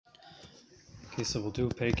Okay, so we'll do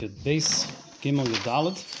Perikid Base, Gimel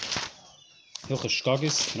Yudalad, Hilchos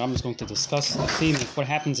Shkagis. Ram is going to discuss the theme of what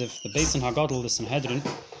happens if the Beis Din Hagadol, the Sanhedrin,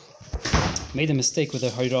 made a mistake with a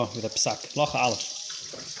Hayra, with a Psak. Lacha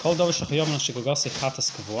Aleph. Kol Davar Shechayavon Shigagasi Chatas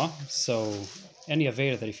Kavua. So, any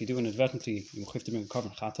Avera that if you do inadvertently, you have to bring a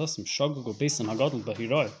carbon Chatas, Mshagug or Beis Din Hagadol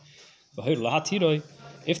Bahiroi. Bahir Lahat Hiroi.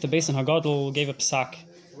 If the Beis Din Hagadol gave a Psak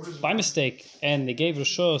by mistake and they gave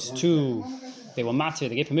Rishos to they were matir,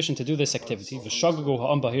 they gave permission to do this activity. And the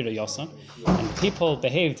people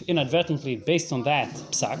behaved inadvertently based on that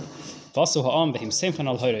psak.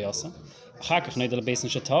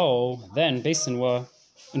 Then Beis were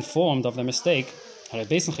informed of their mistake.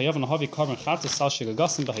 Beis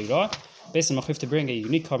will have to bring a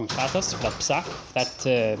unique carbon chatas for that psak, that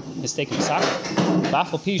mistaken psak.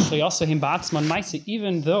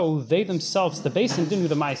 Even though they themselves, the Beis didn't do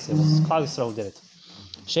the ma'aseh, Klal Yisrael did it.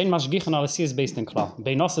 Shein mashgichan al asiyas based in Klal.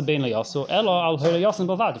 Beinasa bein leyasu elo al herayasin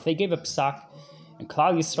bavad. If they gave a psak and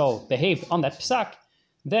Klal Yisrael behaved on that psak,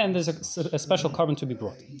 then there's a special carbon to be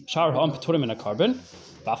brought. Shar ha'am peturim in a carbon.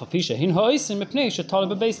 Ba'afal pisha hin ha'oisin mepnei shetali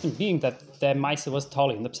bebeistin. Being that their ma'aseh was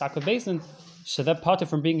tali in the psak of beistin, so that parted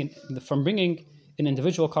from bringing an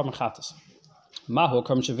individual carbon chatas. Mahu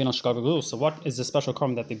carbon shavin al shkagagu. So what is the special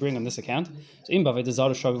carbon that they bring on this account? So im baved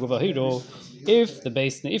zaru shkagagu v'hiro. If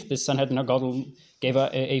the Sanhedrin Hagadol gave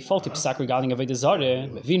a faulty psak regarding Avodah Zarah,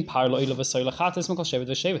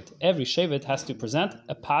 every shevet has to present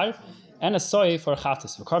a par and a soy for a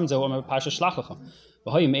chatas. In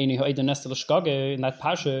that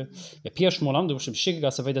parsha,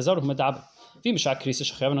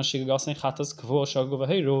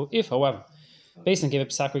 if, however, Beis Din gave a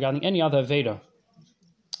psak regarding any other Aveda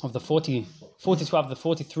of the 40 to have the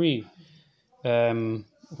 43,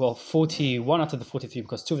 41 out of the 43,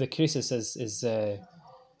 because two of the krisis is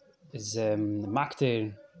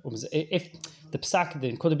maktir. If the psak,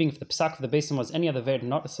 the could have been if the psak of the Beis Din was any other Aveda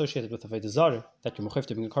not associated with the Avodah Zarah that you mechuv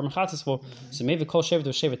to bring a carbon chatas for, so maybe kol shevet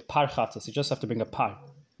or shevet par chatas. You just have to bring a par,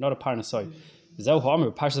 not a par and a soy. Zeu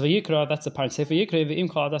ha'amru par Yikra. That's the par in Sefer Yikra. Ve'im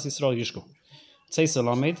kol adas Yisrael yishku. Tzeis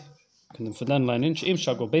alamed. Can for then line in im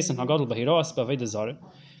shagol Beis Din Hagadol bahiras b'Avodah Zarah.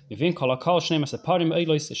 V'vin kol hakal shnei mas parim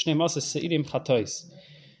eilos shnei mas seirim chatois.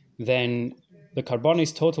 Then the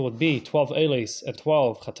carbonis total would be 12 eilos and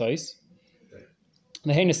 12 chatois.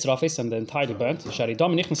 The heinous trafis and the entirely burnt. Shari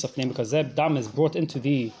dam nichnas of name because that dam is brought into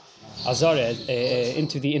the azara,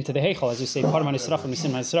 into the heichal, as you say, parman israfim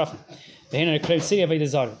misim israfim. The heinous crowd city of Avodah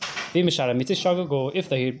Zarah. V'mishara mitzvah shagago if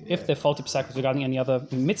the faulty psak is regarding any other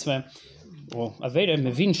mitzvah. Well, Aveda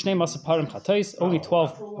mevin shnei mas parim chatois. Only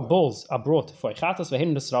 12 bulls are brought for a chatas.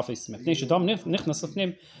 Ve'hein desrafis. Mepnei shadam nichnas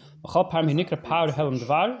lefnim. V'chal parim hinikra par helam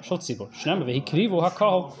dvar shel tzibur. Shnei vehikrivu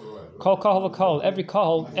hakol. Kol kahal v'kol. Every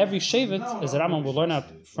kahal, every shevet, as the Rambam will learn out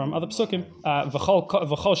from other psukim. V'chal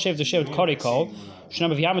shevet the shevet kari kol.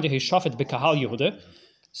 Shnei v'yamadu hishafet b'kahal Yehuda.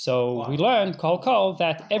 So we learned kol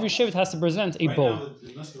that every shevet has to present a bull.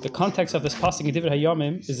 The context of this passing in Divrei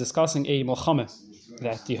Hayamim is discussing a milchama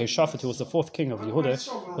that the Yehoshaphat, who was the fourth king of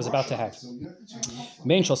Yehuda, was about to have.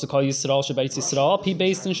 Ben shal sekal Yisrael shebayit Yisrael pi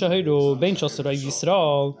Beis Din shahiru ben shal seray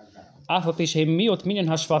Yisrael afa pi shehem miot minyan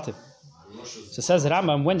hashvatim. So says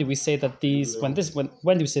Rambam, when do we say that when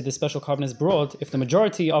do we say this special carbon is brought if the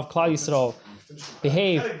majority of Klal Yisrael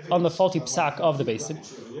behave on the faulty psak of the Beis Din,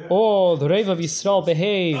 or the Reiv of Yisrael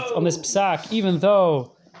behaved on this psak even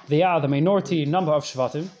though they are the minority number of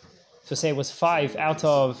shvatim? So say it was 5 out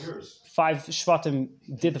of 5 shvatim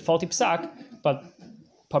did the faulty psak, but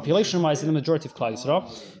population-wise, in the majority of Klal Yisrael,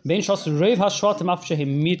 Ben Shas Reiv HaShvatim Af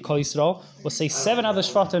Shehim Mid Klal Yisrael, will say 7 other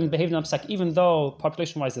shvatim behaved in psak, even though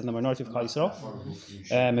population-wise, in the minority of Klal Yisrael.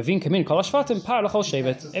 Mevin Kamin Kol HaShvatim Par L'Chol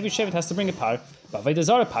Shevet. Every shevet has to bring a par. But Avodah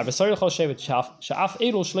Zarah Par V'Sari L'Chol Shevet Sha'af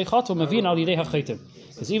Eirul Shleichatu Mevin Al Yidei HaChaitim.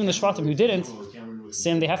 Because even the shvatim who didn't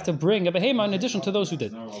sin, they have to bring a behema in addition to those who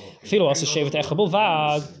did. Filo also shevet echabul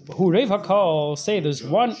vad who reiv hakol say there's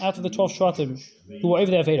 1 out of the 12 shvatim who are over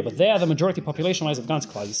there Aveda, but they are the majority population wise of Gans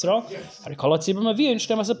Klal Yisrael. Harikol atzibur mavin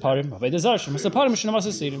shnemas aparim Avodah Zarah shnemas aparim shnemas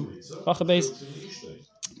asirim. Bacha Beis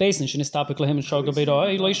Din shenistapik lehem and shoga beida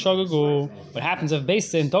ilay shoga go. What happens if Beis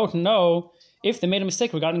Din don't know if they made a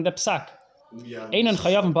mistake regarding the psak? Einan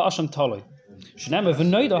chayavim ba'asham taloi. The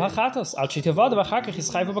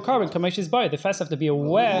first have to be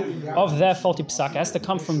aware of their faulty psak. It has to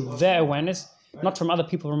come from their awareness, not from other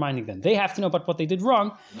people reminding them. They have to know about what they did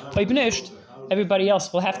wrong. Everybody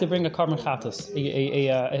else will have to bring a carbon chatas,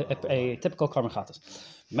 a typical carbon chatas.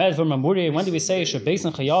 When do we say Beis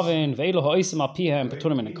Din chayavin ve'elo ha'osim al pihem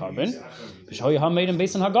peturim in a carbon?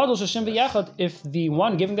 If the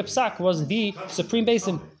one giving the psak was the supreme Beis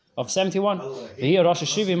Din, of 71.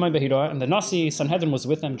 And the Nasi Sanhedrin was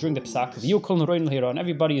with them during the Pesach. And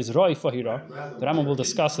everybody is roi for Hira. The Rambam will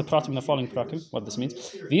discuss the pratim in the following prakim, what this means.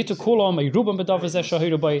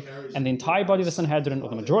 And the entire body of the Sanhedrin, or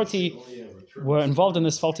the majority, were involved in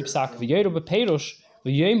this faulty Pesach. And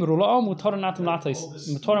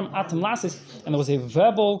there was a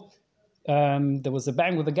verbal, there was a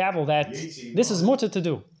bang with the gavel that this is mutter to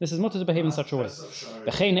do. This is mutter to behave in such a way. So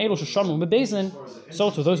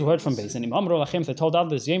to those who heard from Beis Din, they told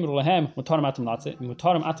others, they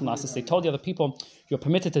told the other people, you're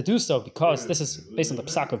permitted to do so because this is based on the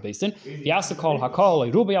Pesach of Beis Din.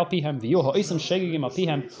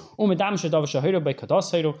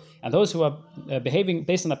 And those who are behaving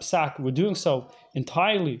based on the Pesach were doing so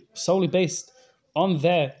entirely, solely based on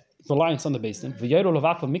their reliance on the Beis Din.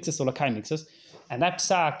 And that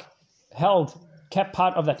Pesach kept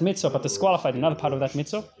part of that mitzvah, but disqualified another part of that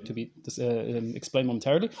mitzvah, to be explained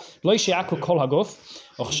momentarily. And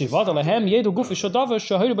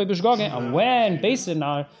when Beis Din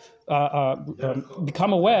are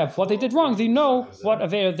become aware of what they did wrong, they know what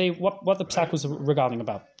the Pesach was regarding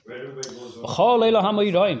about.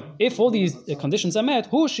 If all these conditions are met,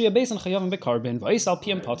 if one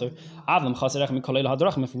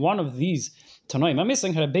of these Tanoim are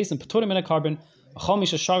missing, had a Beis Din Peturim in a carbon,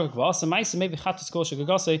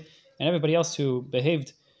 and everybody else who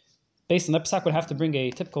behaved based on the Pesach would have to bring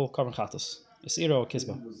a typical carbon chatos. Isira or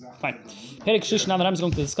Kizba. Fine. Perik Shish now the Ram is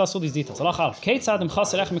going to discuss all these details.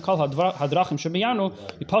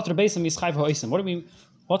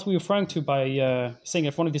 What are we referring to by saying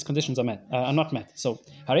if one of these conditions are met, are not met? So,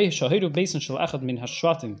 what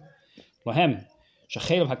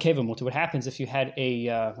happens if you had a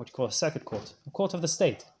what you call a circuit court, a court of the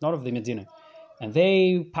state, not of the Medina, and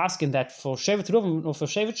they paskin that for Shevet Reuven or for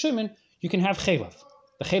Shevet Shimon you can have chelav,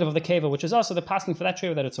 the chelav of the keva, which is also the paskin for that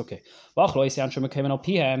Shevet that it's okay.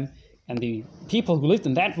 And the people who lived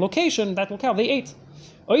in that location, that locale, they ate.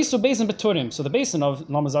 So the Beis Din of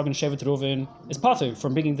Lamazag and Shevet Reuven is patur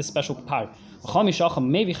from bringing this special par. Because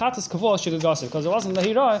it wasn't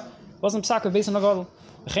the wasn't Pesach of Beis Din Hagadol.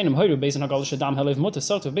 So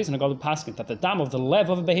to Beis Din Hagadol paskin that the dam of the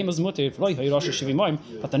lev of a behemoth is mutter,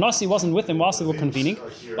 but the Nasi wasn't with them whilst they were convening.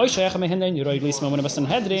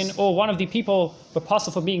 Or one of the people were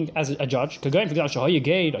possible for being as a judge.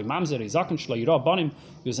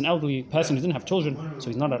 He was an elderly person who didn't have children, so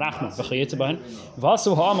he's not a rachman.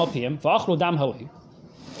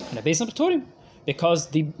 And a Beis Din Peturim, because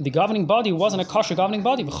the governing body wasn't a kosher governing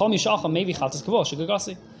body. How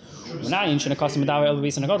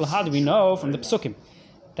do we know from the Pesukim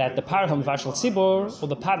that the paraham vashal tzibur, or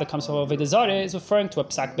the part that comes from Avodah Zarah, is referring to a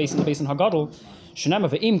Pesach based on Beis Din Hagadol? Shenema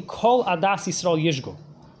ve'im kol adas Yisrael yishgo.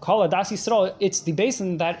 Kol adas Yisrael, it's the Beis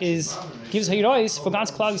Din that gives hirois for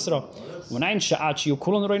Gans Klal Yisrael.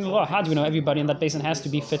 How do we know everybody in that Beis Din has to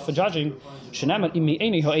be fit for judging? Shenema imi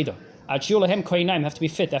eni ho'eda. Have to be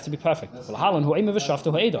fit, they have to be perfect. It's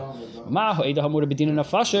Eido.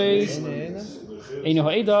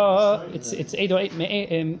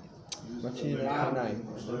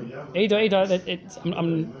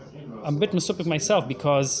 I'm a bit misupik myself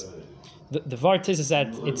because the vart is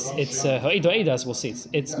that it's Eido Eido, as we'll see.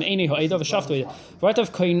 It's Me'eni Eido v'Shafto Eido. The vart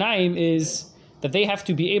of Koinaim is that they have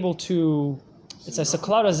to be able to. It's a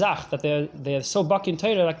saklara zach that they're so bucky in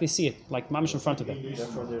Torah like they see it, like mamish in front of them.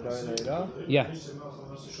 Therefore, they're Eido. Yeah.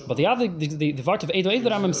 But the vart of Eido Eido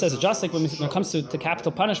Rambam says, just like when it comes to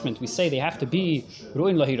capital punishment, we say they have to be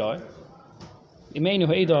ruin lahira. Imenu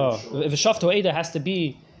Eido, if a shafto Eido has to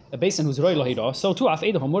be a Beis Din who's ruin lahira, so too af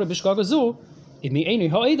Eido hamur bishgagazu, imenu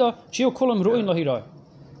Eido chiu kulam ruin lahira.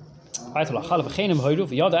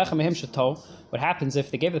 What happens if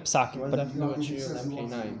they gave the Pesach?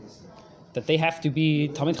 That they have to be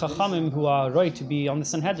Talmid Chachamim who are right to be on the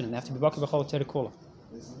Sanhedrin. They have to be Baki B'chol Terei Kula.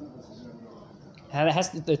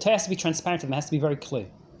 The Torah has to be transparent and it has to be very clear.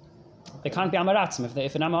 They can't be Amaratzim.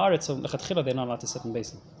 If an Amaretz, so Lechatchila, they're not allowed to sit in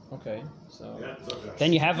Beis Din. Okay, so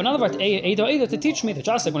then you have another word, Eido Eido, to teach me that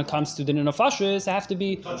just like when it comes to the Ninofashis, they have to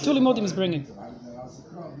be Tuli Modim is bringing.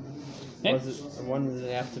 One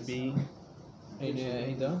they have to be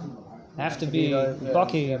Eido. They have to be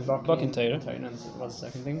Baki in Torah. What's the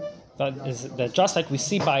second thing? That just like we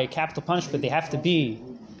see by capital punishment, they have to be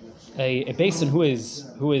a Beis Din who is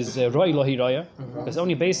Roi Lo Hiraya, because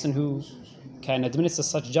only a Beis Din who can administer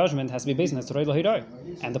such judgment has to be Beis Din that's Roi Lo Hiraya.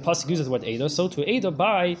 And the pasuk uses the word Eido, so to Eido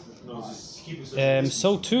by,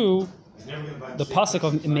 so too the pasuk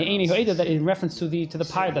of Me'eni Ho'eda that in reference to the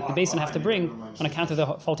part that the Beis Din have to bring on account of the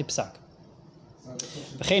faulty Pesach.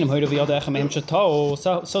 So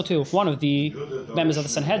too, one of the members of the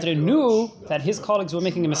Sanhedrin knew that his colleagues were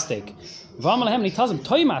making a mistake. And he tells him,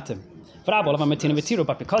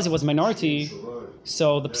 but because he was a minority,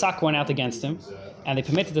 so the psak went out against him, and they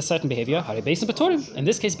permitted a certain behavior. In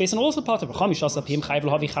this case, based on also part of the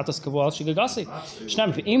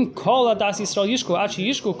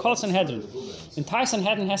entire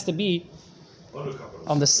Sanhedrin has to be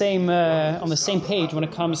on the same page when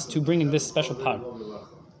it comes to bringing this special part.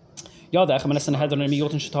 What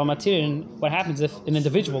happens if an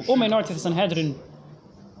individual or minority of the Sanhedrin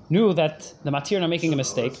knew that the Matirin are making a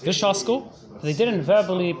mistake? They didn't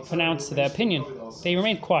verbally pronounce their opinion. They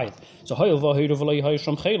remained quiet. So being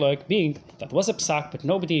that was a psak, but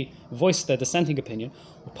nobody voiced their dissenting opinion.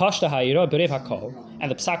 And the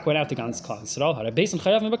psak went out to Gans Klal Yisrael.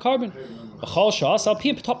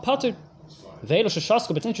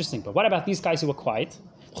 But it's interesting. But what about these guys who were quiet?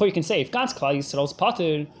 Or you can say, if Gans Klal Yisrael's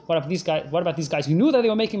patur, what about these guys who knew that they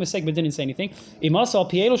were making a mistake but didn't say anything?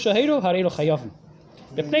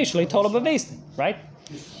 Right?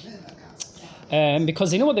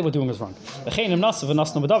 Because they knew what they were doing was wrong. If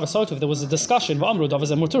there was a discussion, and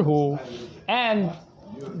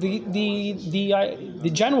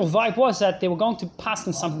the general vibe was that they were going to pass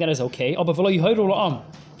on something that is okay.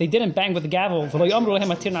 They didn't bang with the gavel. They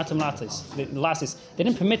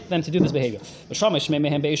didn't permit them to do this behavior. There's somebody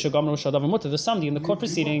in the court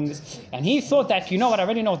proceedings, and he thought that, you know what, I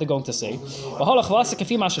already know what they're going to say.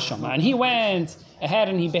 And he went ahead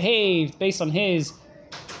and he behaved based on his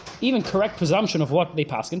even correct presumption of what they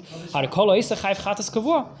paskin.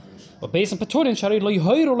 But based on Peturin,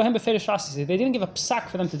 they didn't give a psak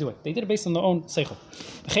for them to do it. They did it based on their own seichel.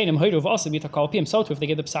 So too, if they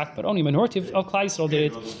gave the psak, but only a minority of Klal Yisrael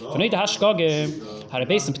did it.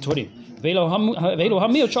 Based on Peturin.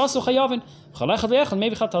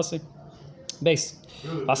 Base.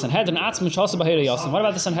 What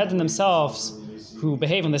about the Sanhedrin themselves who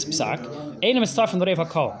behave on this psak?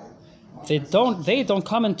 They don't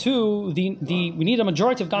come into we need a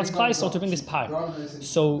majority of Gans Klal Yisrael to bring this par.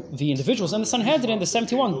 So the individuals in the Sanhedrin, the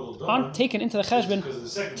 71, aren't taken into the cheshbon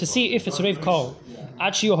to see if it's Reiv Kol.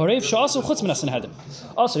 Also,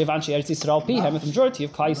 if Anshe Eretz Yisrael Pihem, the majority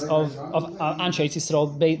of Klal of Anshe Eretz Yisrael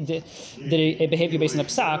did a behavior based on a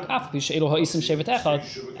psak,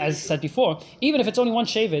 as said before, even if it's only one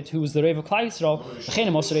shevet who is the Reiv of Klal Yisrael,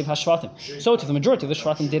 so to the majority of the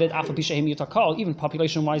Shvatim did it, even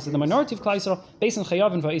population-wise, the minority of Klal Yisrael based on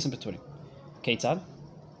Chayavin v'Eisim Peturim. Keitzad,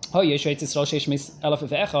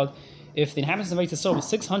 if the inhabitants of Eretz Yisrael was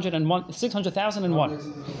 600,001,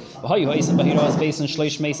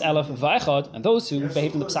 and those who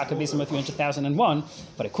behaved in the Pesach based on 300,001,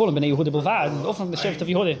 but I call them Bnei Yehuda Bilvad, and all from the Shevet of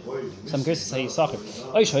Yehuda. Some cases say Sacher.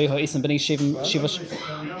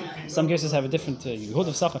 Some cases have a different Yehuda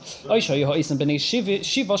of Sacher.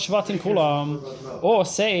 Or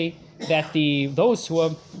say that those who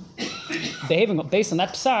are behaving based on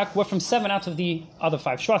that psak were from 7 out of the other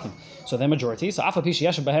 5 shvatim. So they're majority. So afal pishi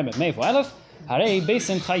yashav behem et meiv elef harei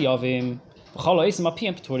beisim chayavim v'chol ha'esim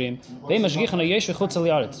apiyim peturim ve'mashgichen ha'yeshu chutz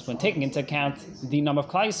li'aretz. When taking into account the number of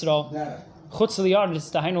Klal Yisrael, chutz li'aretz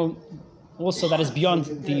dahainu also that is beyond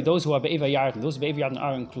those who are be'eva yard, those be'eva yard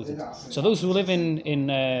are included. So those who live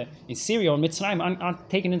in Syria or Mitzrayim aren't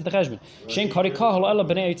taken into the cheshbon. Shein karikah ha'ela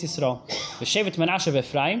b'nei Eretz Yisrael. The Shevet Menashe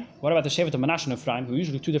v'Ephraim. What about the Shevet of Menashe and Ephraim, who are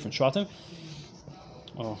usually 2 different shvatim?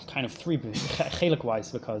 Oh, kind of 3 chelik wise,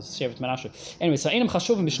 because Shevet Menashe. Anyway, so einem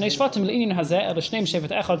chashuvim b'shnei shvatim le'inyan hazeh el shneim shevet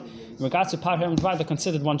echad. In regards to Parhem and Dvar, they're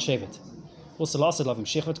considered one shevet. Also, last of them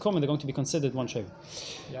Shechet Kum, they're going to be considered one shevet.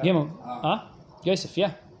 Gimel, Yosef,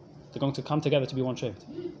 yeah. They're going to come together to be one shevet.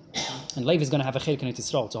 And Levi is going to have a chelik in Eretz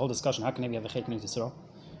Yisrael. It's a whole discussion. How can Levi have a chelik in Eretz Yisrael?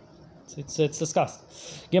 It's discussed.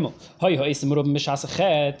 Gimel.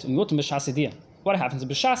 What happens in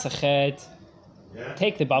B'shas Achet?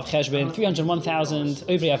 Take the Bav Cheshbon, 301,000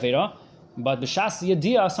 over Avera, but B'shas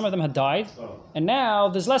Yediyah, some of them had died, and now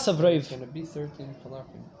there's less of Reiv. It's going to be 13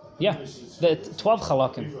 halakim. Yeah, the 12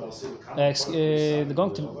 halakim. They're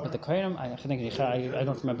going to, but the Kohanim, I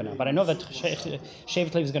don't remember now, but I know that Shevet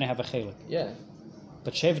Levi is going to have a chelik. Yeah.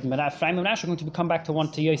 But Shevet Ephraim and Menashe are going to come back to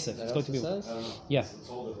one to Yosef. It's going to be, yeah.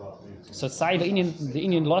 So the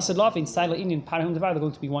Indian lost it love, in Saila Indian Parahum Devar, they're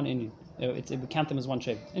going to be one Indian. We count them as one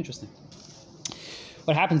Shevet. Interesting.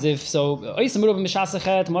 What happens if if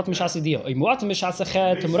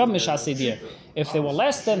they were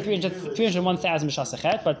less than 301,000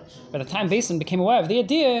 mishasachet, but by the time Basin became aware of the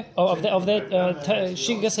idea of the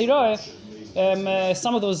Shigas Hirah,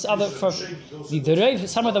 some of those other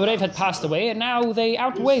some of the Rev had passed away, and now they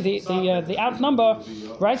outweigh the outnumber,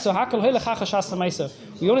 right? So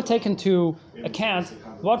we only take into account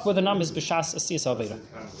what were the numbers b'shas asiyas aveda.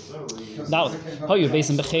 Now, hoyu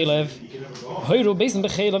beisin bechelev, hoyu beisin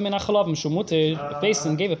bechelev min achalavim shumuter. If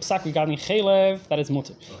beisin gave a psak regarding chelev, that is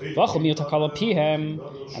muter. V'achol miyot hakala pihem,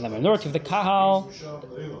 and the minority of the kahal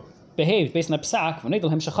behaved based on the psak,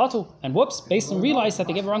 and whoops, based on realized that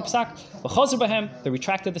they gave a wrong psak, they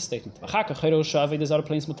retracted the statement. They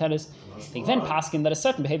then paskin that a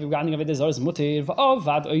certain behavior regarding Avodah Zarah is mutir,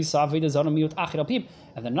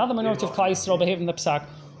 and another minority of Klal Yisrael behaved in the psak.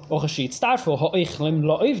 But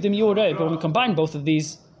when we combine both of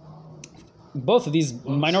these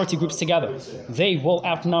minority groups together, they will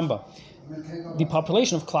outnumber the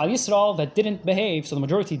population of Klal Yisrael that didn't behave. So the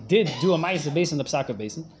majority did do a ma'aseh based on the psak of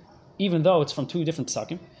basin, even though it's from two different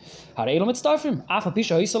psakim. And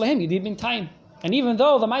even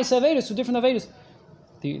though the ma'aseh avedas two different avedas,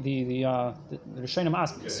 the Rishonim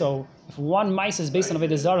ask. So if one ma'aseh is based on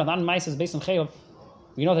Avodah Zarah and one ma'aseh is based on chelev,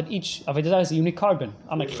 we know that each Avodah Zarah is a unique carbon,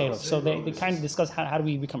 unlike chelev. So they kind of discuss how do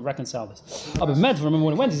we reconcile this. But remember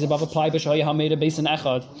when it went, he's above apply b'shaya hameda based on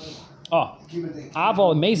echad.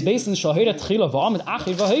 Aval Maze Basin Shahira Tchila V'Amid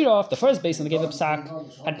Achir V'Hira. The first basin that gave the psak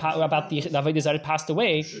had about the Avodah Zarah had passed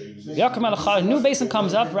away. A new basin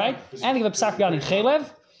comes up, right? And they give a psak regarding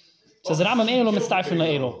chelev. Says that Ramam Eilo Mitzdarfin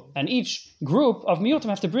LaEilo, and each group of miyutim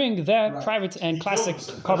have to bring their private and classic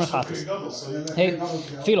korban chatas. Hey,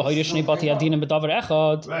 Filo Hoyde Shnei Bati Adinim B'Davar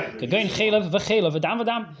Echad Kegain Chelev V'Chelev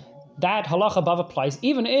V'Dam. That halacha above applies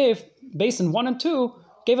even if basin 1 and 2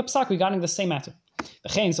 gave a psak regarding the same matter.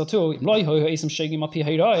 So too, if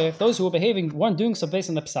those who were behaving weren't doing so based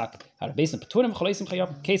on the psak, so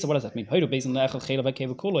what does that mean? Based on the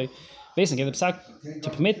psak to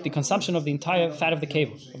permit the consumption of the entire fat of the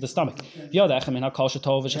cave, of the stomach. But there's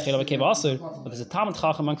a Talmud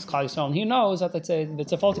Chacham amongst Klal Yisrael, and he knows that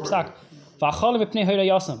it's a faulty psak.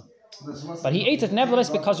 But he ate it nevertheless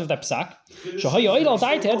because of that psak.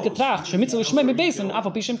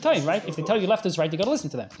 Right? If they tell you left is right, you got to listen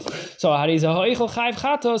to them. So he is chayv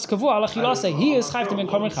to be in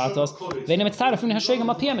korban chatos.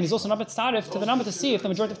 And he's also not mitzaref to the number to see if the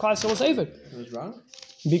majority of Klal Yisrael was over. It was wrong?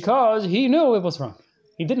 Because he knew it was wrong.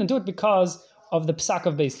 He didn't do it because of the psak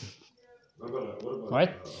of basin.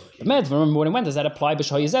 Right? Remember when it went, does that apply?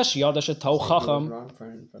 Was wrong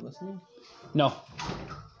for listening? No.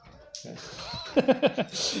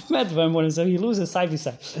 So he loses side by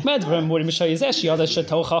side.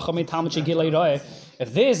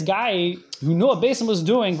 If this guy who knew what basin was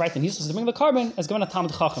doing, right, and he's supposed to bring the carbon, is given a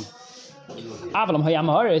Talmud Chacham.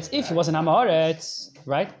 If he wasn't Amaretz,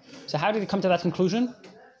 right? So how did he come to that conclusion?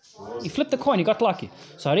 He flipped the coin, he got lucky.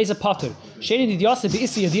 So Harei Patur.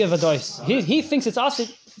 He thinks it's asid,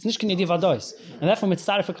 it's nishkin yadi vadois. And therefore it's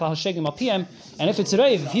started for Klal Hashegim al PM. And if it's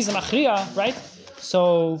Reiv, if he's a Machriya, right?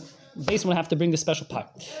 So Basin will have to bring the special part.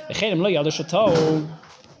 If he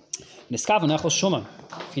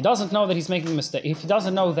doesn't know that he's making a mistake, if he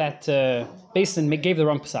doesn't know that Basin gave the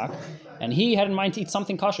wrong psak, and he had in mind to eat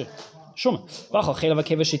something kosher,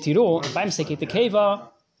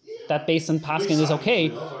 that Basin paskin is okay.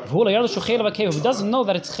 He doesn't know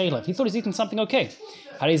that it's chelev. He thought he's eating something okay.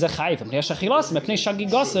 Right? So how did he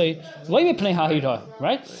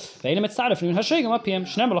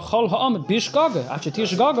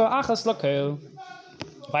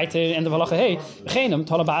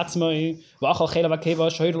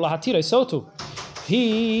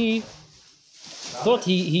thought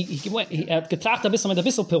he had getracht a bissel mit a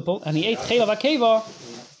bissel purple, and he ate chelev akeva.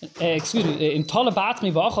 In tolle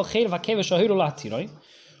batmi va'achal chelev akeva shahiru lahatiroi.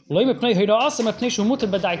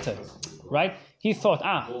 Right? He thought,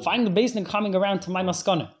 find the basin coming around to my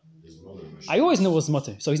maskana. I always knew it was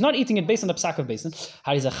mutter. So he's not eating it based on the psak of basin.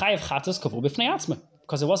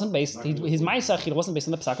 Because it wasn't based, his ma'aseh wasn't based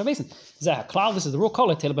on the psak of basin. This is the rule, call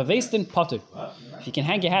it tel basin potter. If you can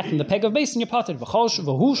hang your hat in the peg of basin, you're potter. Provided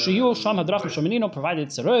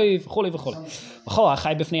it's a roiv, if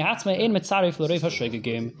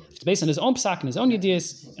the basin is his own psak and his own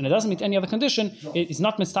yediyas, and it doesn't meet any other condition, it's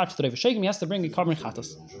not mitzvah to the roiv shegim. He has to bring a korban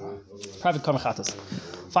chatas, private korban chatas.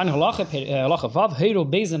 Final halacha vav heiru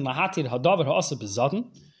basin lahatir hadavar ha'asa bezaden.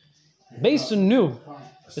 Basin knew.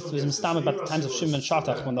 This was mistam about the times of Shimon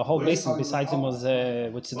Shatach, when the whole basin besides him was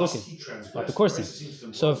with Tzedukim, like the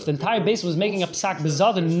Kursi. So if the entire basin was making a psak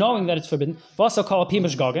bezaden, knowing that it's forbidden, also called a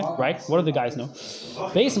pimash gaga, right? What do the guys know?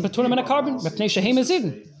 Basin put him in a carbon, repnei shehem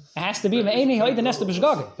ezidin. It has to be me'eni hoide nesta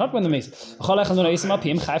b'shgage, not when the mason. V'chol echel nun ha'isem al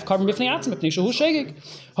piyim chayv carbon b'fnei atzim b'pnei shehu shegig.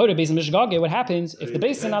 Hoide beis b'shgage, what happens if the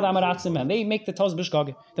beis not amaratzim and they make the toz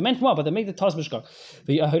b'shgage? They meant well, but they make the toz b'shgage.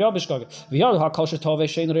 V'yahira b'shgage. V'yahir ha'kol shetov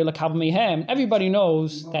shein rei l'kav mehem. Everybody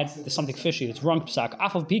knows that there's something fishy. It's wrong psak.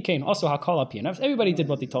 Afal pikein also ha'kol al piyim. Everybody did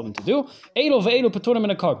what they told them to do. Elo ve'elo peturim in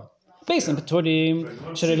a carbon. Based on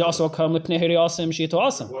Peturim, should it also come with Pnehiri Asim, Shihita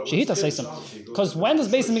Asim, Shihita Sesam? Because when does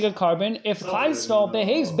Basin make a carbon? If Klal Yisrael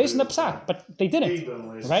behaves based on the psak, but they didn't,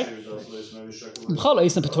 right? B'chol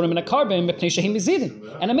Eisem Peturim in a carbon, Pnei Shehim Mizidin,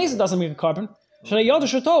 and a Mason doesn't make a carbon. Should I yod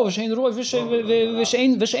Shatov, V'shein Roi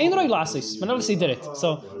Lasis? But obviously did it.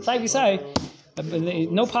 So, like we say,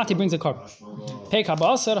 no party brings a carbon. Pekah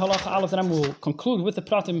Ba'aser, halacha Aleph, then we'll conclude with the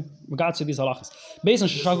pratim regards to these halachas. Based on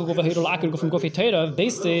Shashagul Gova Hirul Akir Gufim Gofi Teira,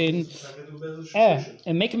 based in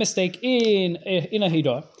and make a mistake in a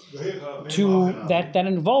Hira to that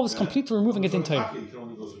involves completely removing it in Teira.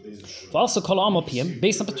 Also Kol Amal Piyam,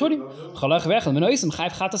 based on Peturim, Chalach Vechel, Menoisim,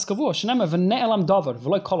 Chayv Chatas Kavur, Shenema V'ne'elam Dover,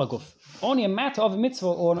 V'loi Kol Aguf. Only a matter of a mitzvah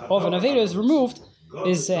or of an Avera is removed,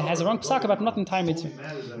 has a wrong psak about not entire mitzvah.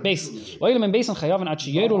 Base. Oilem and base on chayav and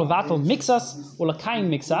achiyeru levatel mixas or lekaim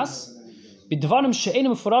mixas. Bidvarim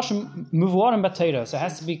she'enim forashim muvuarim batera. So it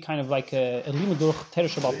has to be kind of like a limud durch teira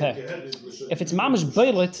shabal peh. If it's mamish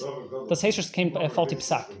beilit, the seishers came a faulty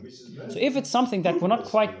psak. So if it's something that we're not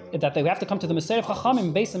quite, that they have to come to the Meseref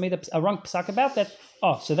Chachamim based and made a wrong psak about that,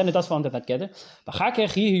 so then it does fall under that gather.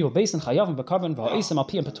 B'chakech yiyu based on chayav and b'karban v'ha'isem al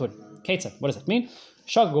piyam petur. Ketzah, what does that mean?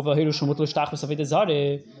 Shagov hiru shmutel shtachus aved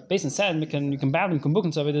zare. Based on said, you can bound and can book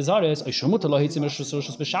into aved zare. Oy shmutel lo hitzim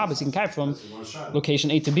rishus b'Shabbos. You can carry from location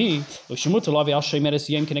A to B. Oy shmutel lo v'al sheimeres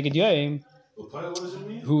yom keneged yom.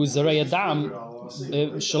 Who's a rei adam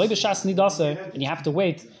shalei b'shas nidase, and you have to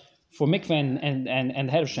wait for mikveh and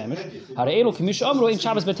the head of shemesh. Harei k'mish amru in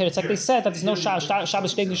Shabbos b'teira. It's like they said that there's no Shabbos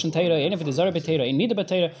shteidish in teira, and if it is zare b'teira, in nida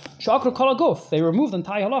b'teira, shakru kol aguf. They removed the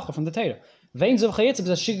entire halacha from the teira. Vein zov chayetz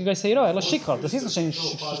b'zeh shikha gayseiro ela shikha. This isn't saying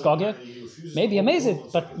shkage. Maybe amazing,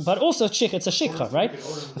 but also it's a shikha, right?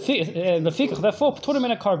 The fikach therefore pturim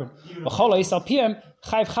in a carbon. V'chol ha'isal piyam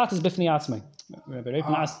chayv chatas b'fnei atzmei. Rabbi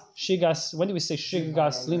Reipin asked shigas. When do we say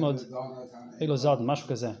shigas limod? Elo zaden mashuk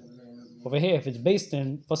kazeh. Over here, if it's based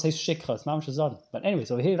in what says shikha, it's mamish zaden. But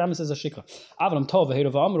anyways, over here, Rambam says a shikha. Avram tov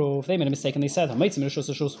v'hirav amru. If they made a mistake and they said ha'meitzim rishus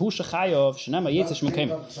rishus hu shechayov shenema yitzish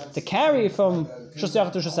mekayim. To carry from shus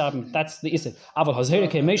yachad to shus arbim, that's the isid. Aval hazhira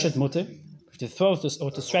ke meishet mutter. To throw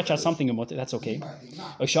or to stretch out something in mutter, that's okay.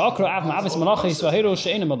 Oishakro avma avis malachis v'hiru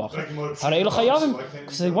she'enim malach. Harei lo chayavim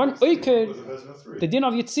because they weren't oiker the din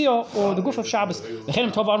of Yitzia or the goof of Shabbos.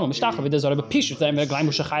 V'chenim tov armo mishtachah v'dezor b'pishut them v'glaim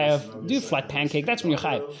v'shachayav do flat pancake. That's when you're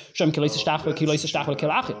chayav. Shem kilois shtachah kilois shtachah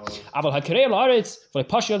kilachit. Aval hakerei la'aretz v'le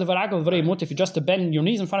pashiyot v'ragel v'rei mutter. If you just bend your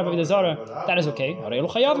knees in front of Avodazara, that is okay. Harei lo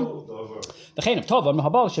chayavim. V'chenim tov armo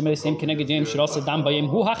habal shemeresim keneged yom shirasa dam bayim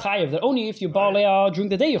hu hachayav. That only if you bal during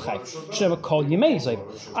the day you chayav. Shem call Yimei Zayv.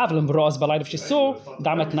 Avlam bras balad of Shiso,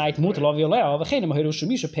 dam at night mutal of Yolea, v'chenim hiru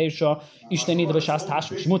shemisha peisha, ishteni the b'shas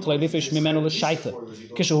tashmish, mutal lifish mimenu l'shaita.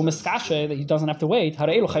 Kishu hu miskashe, that he doesn't have to wait,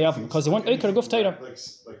 hareelu chayavim, because they want oiker guf teira.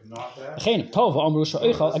 V'chenim tov v'amru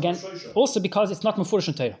sha'oichal, again, also because it's not mefurish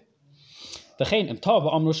in teira. V'chenim tov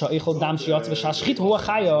v'amru sha'oichal dam shiyatz v'shas shchit hu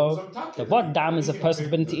achayav. The what dam is a person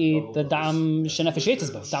forbidden to eat, the dam shenefesh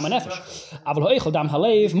yetzes bo, dam anefesh. Aval ha'oichal dam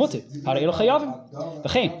halev muti, hareelu chayavim.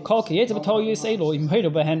 V'chein, kol ki yetze b'tol yis'elo, im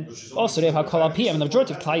heiru behen, also rev ha'kol al-piyam, and the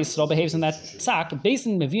majority of Klal Yisrael behaves in that sack, based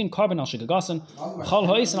in mevi'in carbon al-shigagasan, v'chol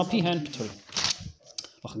ha'is and al-pihen p'turi.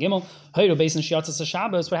 V'ch gimel, heiru based in shiatzas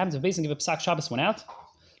Shabbos, what happens if based in give a psak Shabbos went out?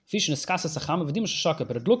 Fish in a skasa sachama v'dim shashaka,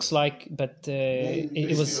 but it looks like,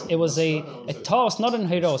 it was a toss, not in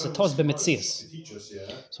heiru, it's a toss b'metzias.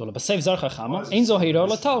 So l'basev zarcha chama, ein zo heiru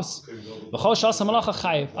l'tos. V'chol shasa malacha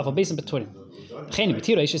chayiv, aval based in p'turim.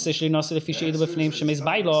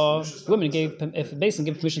 Women gave if Basin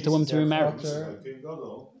gave permission to women to remarry.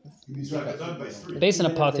 Basin a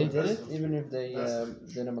party. They did it even if they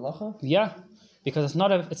did a malacha? Yeah, because it's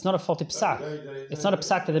not a faulty psak. It's not a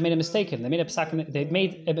psak that they made a mistake in. They made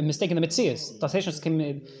a mistake in the mitzias.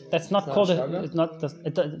 That's not called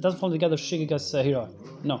it doesn't fall together shigigas hira.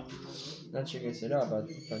 No. Not shigigas hira, but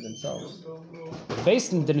for themselves.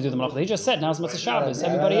 Basin didn't do the malacha. They just said now it's Matzah Shabbos.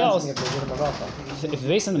 Everybody else. If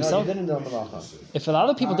Basin themselves. No, you didn't do a malacha. If a lot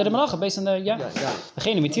of people did a malacha based on the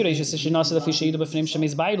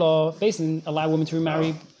Basin allow women to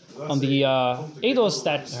remarry on the eidos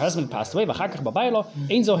that her husband passed away. They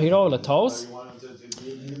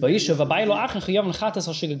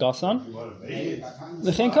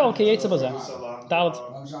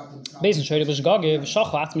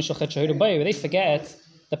forget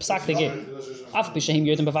the psak they give. Af b'sheim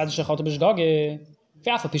yodim b'vad shechot b'shgage.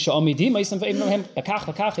 V'af b'she amidim ma'isem v'imnohem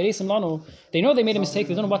bakach eresim lano. They know they made a mistake.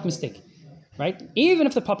 They don't know what mistake. Right? Even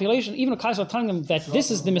if the population, even if Kaiser are telling them that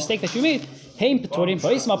this is the mistake that you made, heim petorim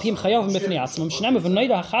v'isem alpim chayav mifnei atzmam shnei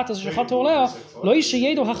v'noida hachatas shechot olea lo yishe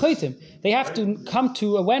yedo hachotim. They have to come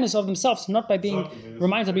to awareness of themselves, not by being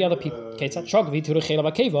reminded by other people. Ketzat shogvi to rechela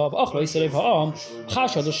b'keva v'ach lo yiserev ha'am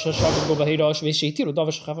chashad shogvi bo b'hirash v'sheitiru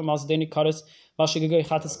davar shechav ma'azdeni kares v'ashigagay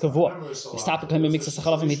chatas kavua. Istapaklim mixes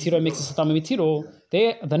sachalav mitiro mixes satam mitiro.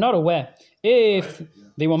 They're not aware. If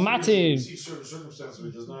they were matir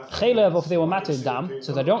chelev, if they were matir dam,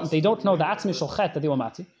 so they don't know the atzmi shel chet that they were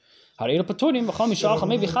matir. Harei paturim v'chol mishalcha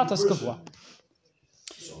mevi chatas kavua.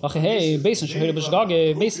 Okay, Basin Shahir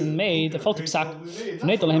Bishgage, Basin made a faulty psak.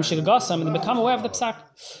 V'neitalhem shigagasam, and they become aware of the psak.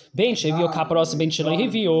 Bein shevio kaparos, bein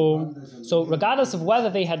shelehivio. So regardless of whether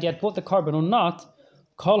they had yet bought the carbon or not,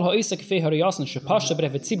 Kol ha'isa k'fei hariyasan shepasha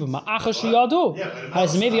b'revetzibu ma'achar sheyadu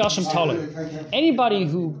has mevi asham taler. Anybody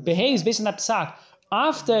who behaves based on that psak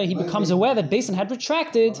after he becomes aware that Basin had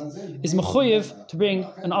retracted is mechuyev to bring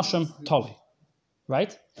an asham taler.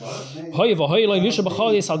 Right? Being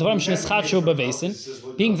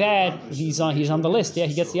that he's on the list, yeah,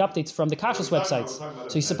 he gets the updates from the kashrus websites.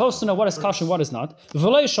 So he's supposed to know what is kasher and what is not. He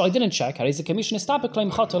didn't check. So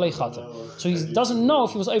he doesn't know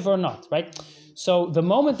if he was over or not, right? So the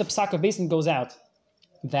moment the psak of Basin goes out,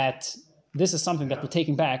 that this is something that we're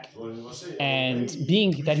taking back, and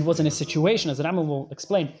being that he was in a situation, as the Rambam will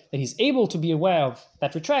explain, that he's able to be aware of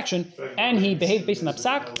that retraction, and he behaved based on that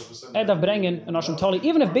psak, edav brengen an asham tali,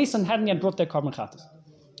 even if Basin hadn't yet brought their carbon chatas.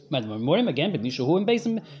 Again, but Mishahu and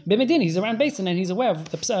Basin b'Medina, he's around Basin and he's aware of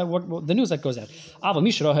the news that goes out.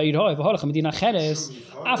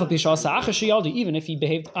 Even if he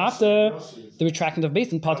behaved after the retracting of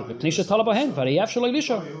Basin,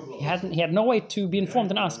 he had no way to be informed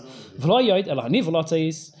and ask. If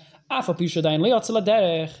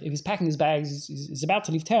he's packing his bags, he's about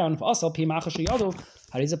to leave town.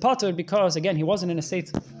 Because again, he wasn't in a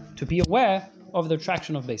state to be aware of the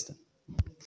retraction of Basin.